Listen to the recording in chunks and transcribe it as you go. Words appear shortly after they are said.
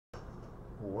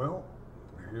Well,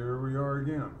 here we are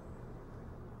again.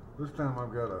 This time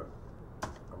I've got a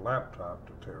laptop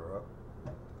to tear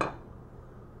up.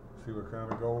 See what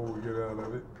kind of gold we get out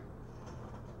of it.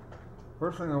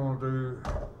 First thing I want to do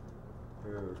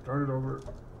is turn it over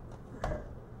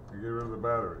and get rid of the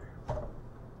battery.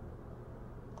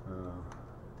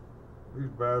 These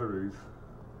batteries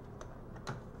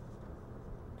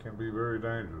can be very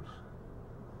dangerous.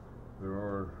 There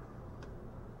are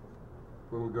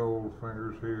little gold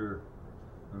fingers here,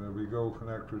 and there'll be gold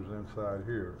connectors inside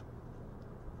here.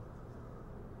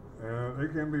 And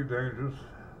it can be dangerous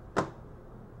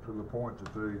to the point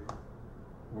that they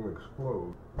will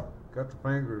explode. Got the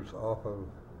fingers off of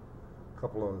a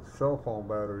couple of cell phone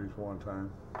batteries one time.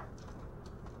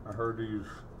 I heard these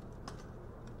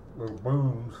little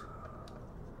booms.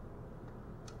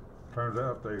 Turns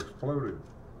out they exploded.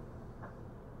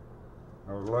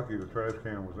 I was lucky the trash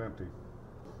can was empty.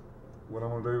 What I'm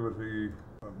going to do with the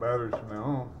batteries from now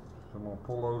on is I'm going to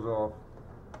pull those off.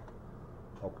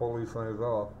 I'll pull these things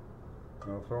off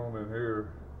and I'll throw them in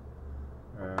here,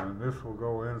 and this will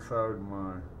go inside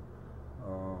my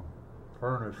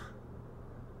furnace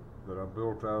that I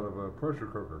built out of a pressure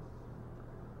cooker.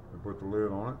 I put the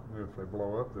lid on it, and if they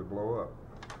blow up, they blow up.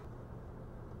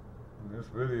 And this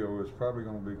video is probably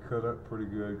going to be cut up pretty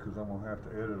good because I'm going to have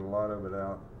to edit a lot of it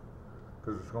out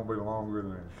because it's going to be longer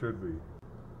than it should be.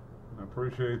 I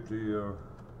appreciate the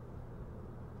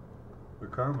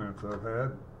comments I've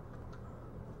had.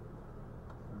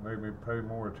 It made me pay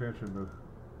more attention to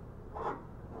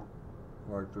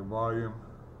like the volume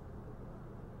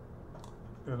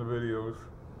in the videos,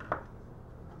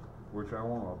 which I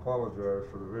want to apologize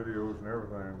for the videos and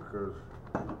everything because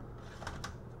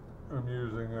I'm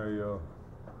using a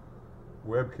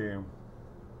webcam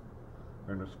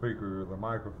and the speaker, the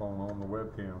microphone on the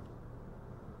webcam.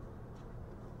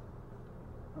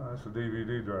 That's a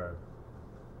DVD drive.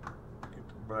 Get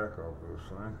the back off this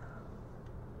thing.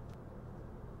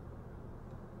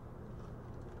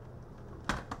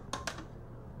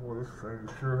 Boy, this thing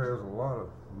sure has a lot of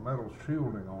metal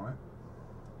shielding on it.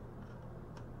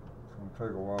 It's going to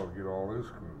take a while to get all these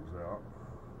screws out.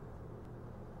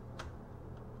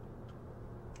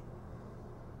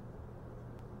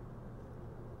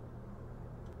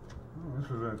 Oh, this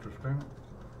is interesting.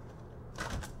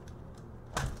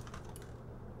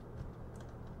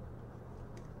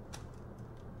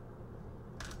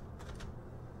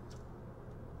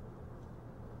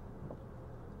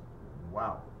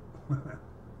 Wow. It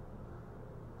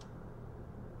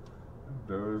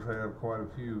does have quite a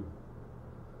few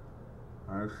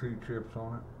IC chips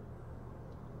on it.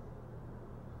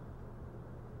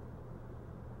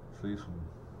 See some.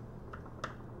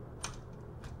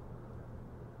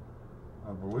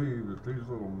 I believe that these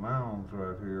little mounds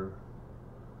right here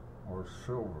are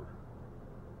silver.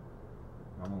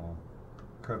 I'm going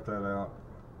to cut that out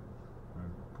and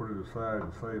put it aside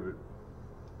and save it.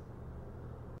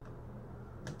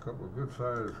 A couple of good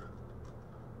sized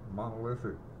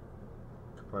monolithic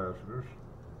capacitors.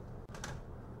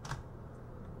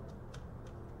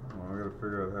 Well, I gotta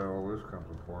figure out how all this comes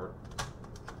apart.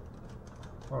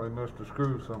 Well, they must have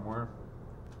screwed somewhere.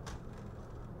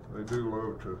 They do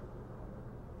love to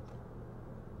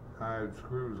hide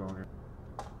screws on here.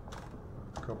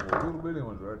 A couple of little bitty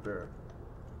ones right there.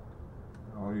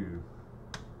 All you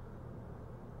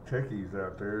techies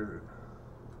out there that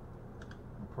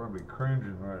are probably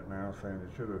cringing right now saying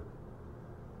they should have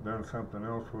done something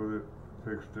else with it,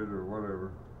 fixed it or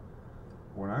whatever.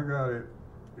 When I got it,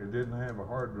 it didn't have a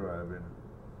hard drive in it.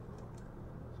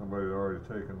 Somebody had already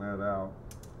taken that out.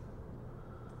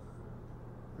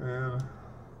 And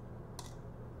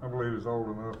I believe it's old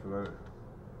enough that it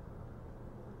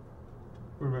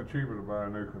would have been cheaper to buy a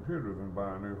new computer than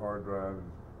buy a new hard drive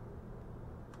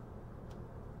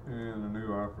and a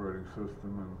new operating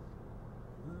system and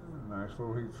a nice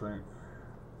little heat sink,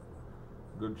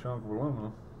 good chunk of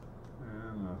aluminum,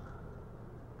 and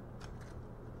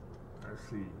let's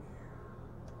see,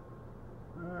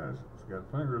 it's got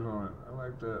fingers on it. I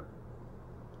like that.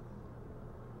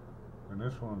 And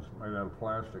this one's made out of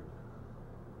plastic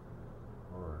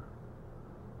or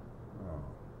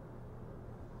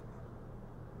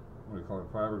what do you call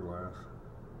it, fiberglass.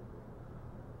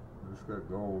 It's got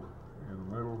gold in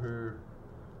the middle here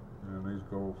and these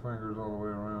gold fingers all the way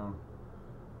around,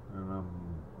 and I'm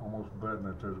almost betting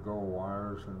that there's gold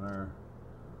wires in there.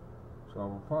 So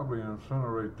I'll probably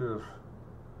incinerate this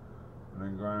and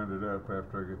then grind it up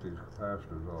after I get these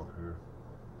capacitors off here.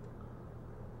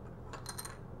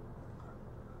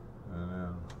 And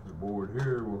then the board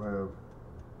here will have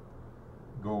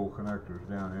gold connectors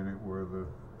down in it where the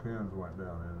pins went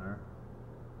down in there.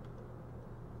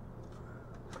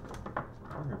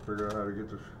 figure out how to get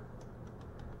this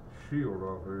shield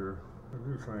off here.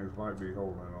 These things might be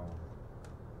holding it on.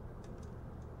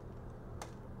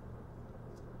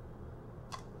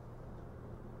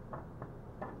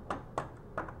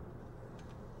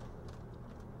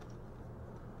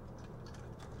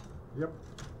 Yep.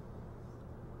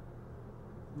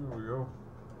 There we go.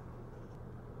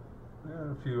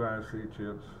 And a few IC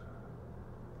chips.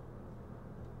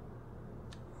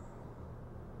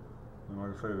 And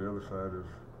like I say, the other side is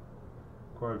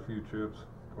quite a few chips,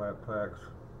 flat packs.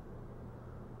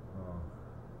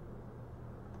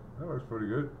 That looks pretty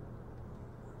good.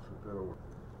 Set that over.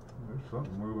 There's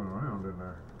something moving around in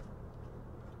there.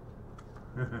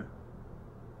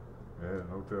 Yeah,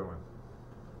 no telling.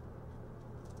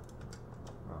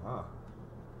 Aha.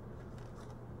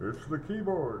 It's the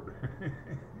keyboard. It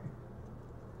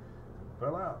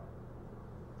fell out.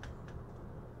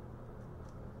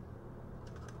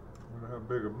 Wonder how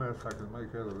big a mess I can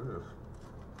make out of this.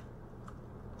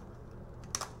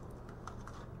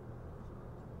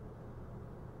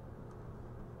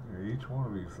 Yeah, each one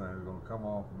of these things is going to come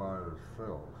off by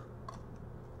themselves.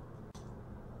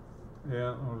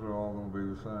 Yeah, those are all going to be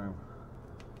the same.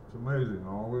 It's amazing,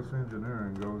 all this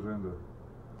engineering goes into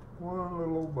one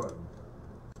little old button.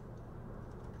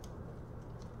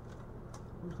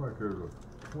 Looks like there's a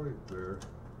plate there.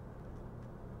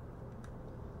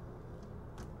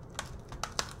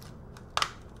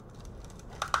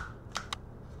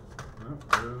 Yep,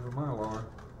 there's the Mylar.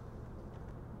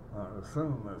 I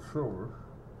assume that's silver,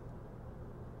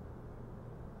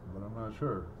 but I'm not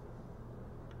sure.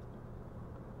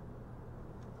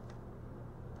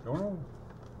 Don't know.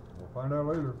 We'll find out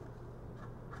later.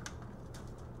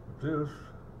 But this is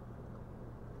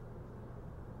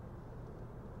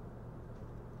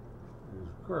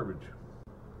garbage.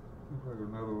 Looks like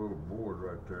another little board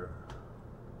right there.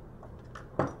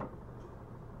 You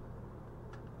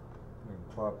can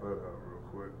plop that out real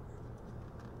quick.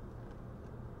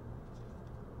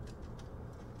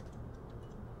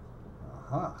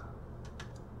 Aha!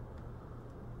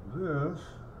 This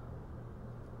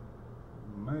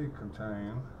may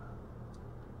contain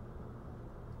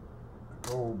a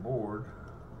gold board.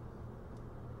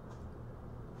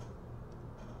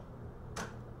 I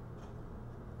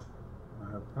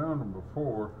have found them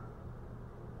before.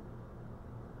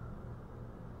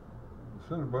 The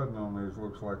center button on these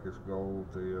looks like it's gold.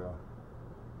 The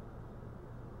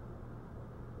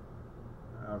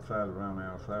outside, around the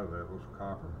outside of that looks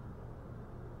copper.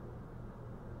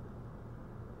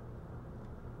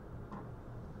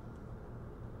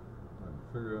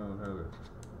 Figure out how to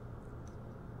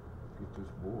get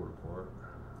this board apart.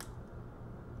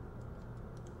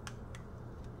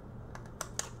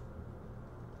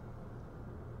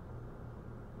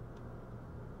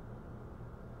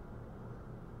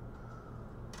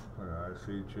 Like an IC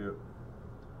chip.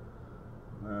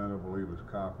 That I believe is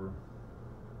copper.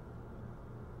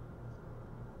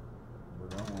 But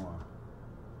I want to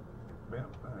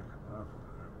bent back enough.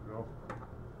 There we go.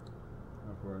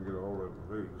 That's where I can get a hold of it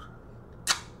with these.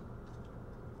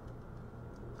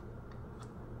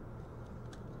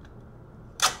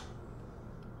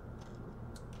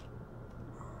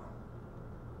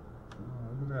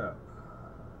 Look at that.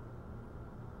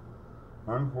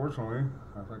 Unfortunately,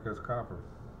 I think that's copper.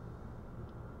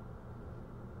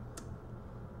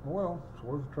 Well, it's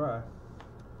worth a try.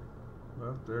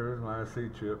 But there's an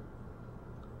IC chip.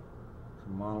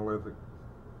 Some monolithic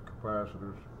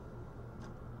capacitors.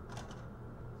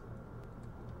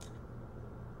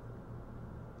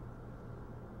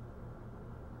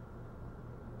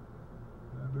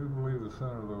 I do believe the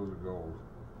center of those are gold.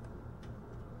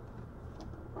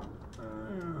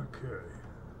 Okay.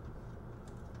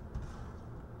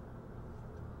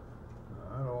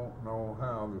 I don't know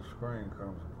how the screen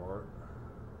comes apart.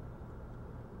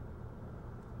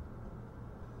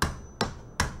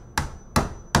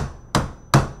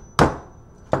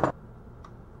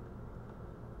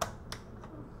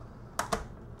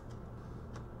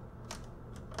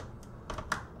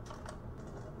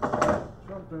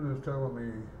 Something is telling me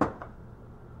to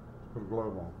put a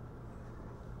glove on.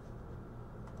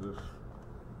 This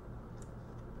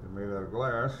is made out of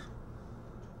glass.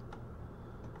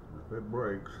 If it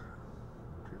breaks,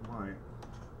 which it might,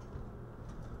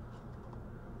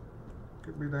 it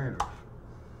could be dangerous.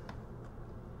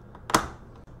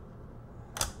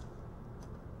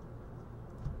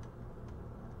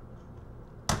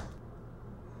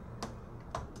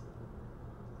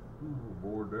 Little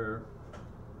board there.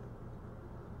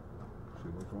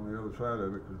 See what's on the other side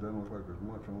of it, because it doesn't look like there's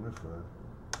much on this side.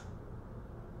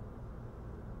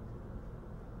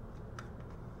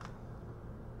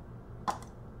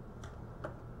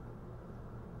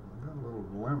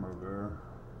 limmer there.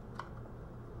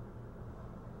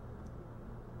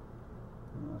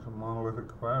 Some monolithic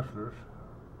capacitors.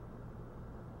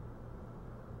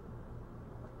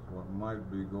 What might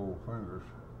be gold fingers.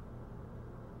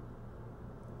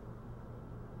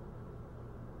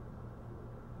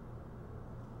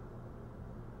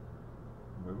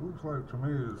 But it looks like to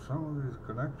me that some of these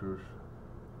connectors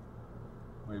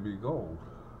may be gold.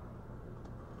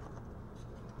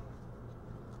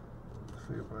 Let's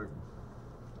see if I can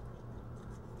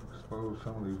expose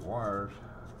some of these wires.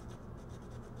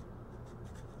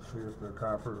 See if they're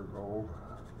copper or gold.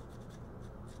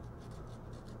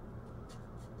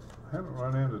 I haven't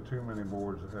run into too many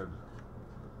boards that had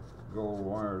gold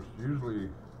wires. Usually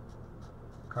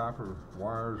copper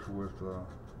wires with a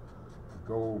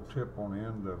gold tip on the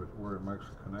end of it where it makes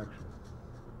a connection.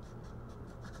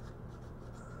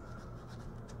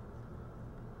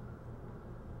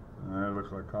 And that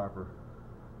looks like copper.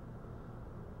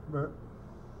 But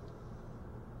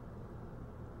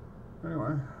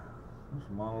anyway, there's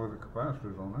some monolithic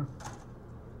capacitors on there.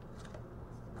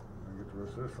 Let me get the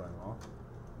rest of this thing off.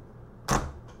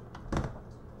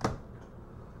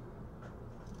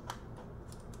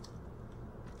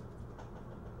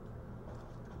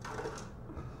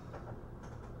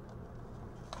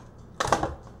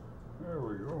 There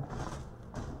we go.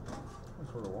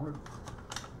 That's what I wanted.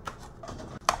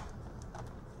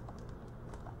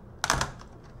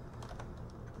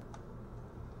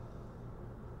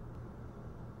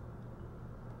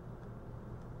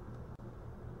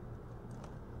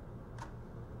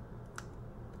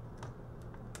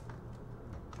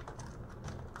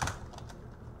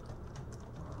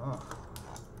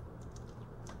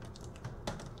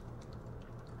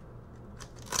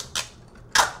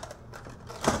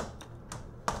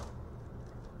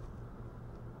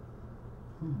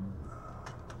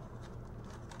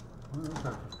 Well, that's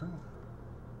interesting.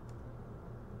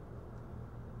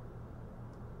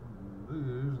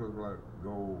 These look like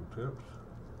gold tips.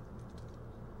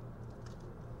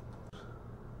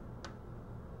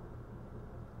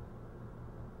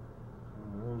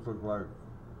 Those look like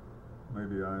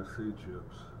maybe IC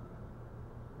chips.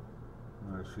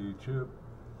 An IC chip.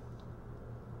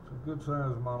 It's a good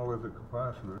sized monolithic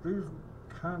capacitor. These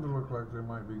kind of look like they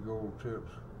might be gold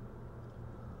tips.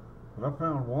 But I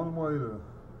found one way to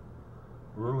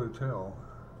really tell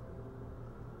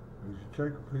is you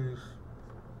take a piece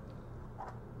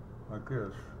like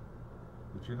this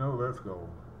that you know that's gold,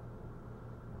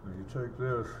 and you take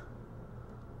this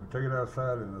and take it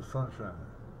outside in the sunshine,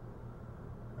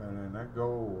 and then that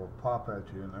gold will pop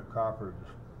at you, and that copper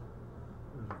just,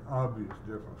 there's an obvious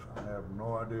difference. I have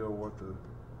no idea what the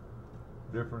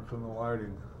difference in the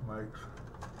lighting makes,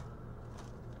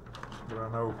 but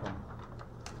I know from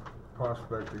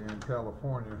prospecting in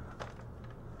California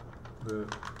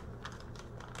that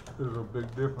there's a big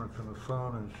difference in the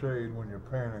sun and shade when you're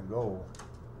panning gold.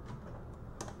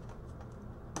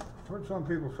 I've heard some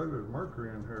people say there's mercury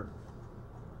in here.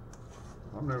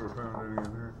 I've never found any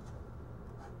in here.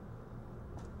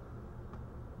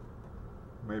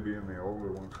 Maybe in the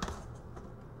older ones.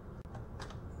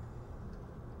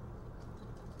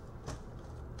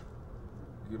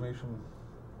 Give me some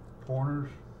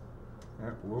pointers.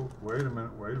 Whoa, wait a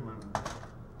minute.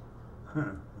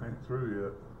 Ain't through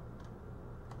yet.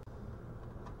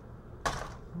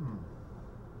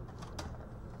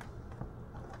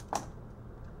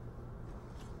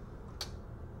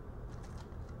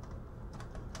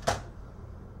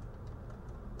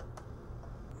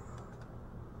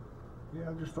 Yeah,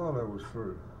 I just thought I was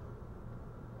through.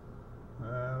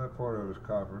 That part of it is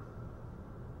copper.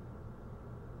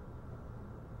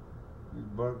 These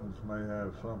buttons may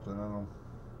have something on them,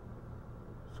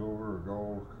 silver or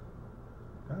gold.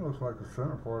 Kind of looks like the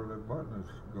center part of that button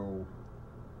is gold.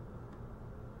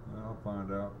 I'll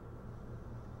find out.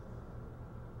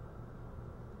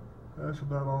 That's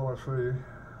about all I see.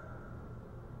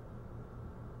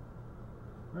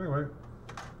 Anyway,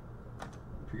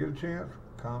 if you get a chance,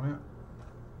 comment.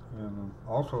 And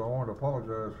also I want to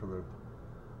apologize for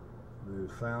the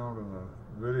sound and the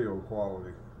video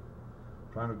quality.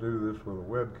 I'm trying to do this with a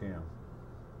webcam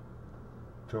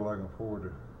until I can afford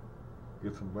to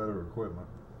get some better equipment.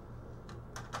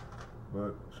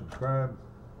 But subscribe,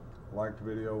 like the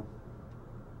video,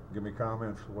 give me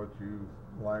comments what you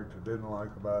liked or didn't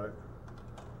like about it,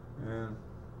 and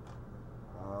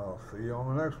I'll see you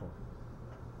on the next one.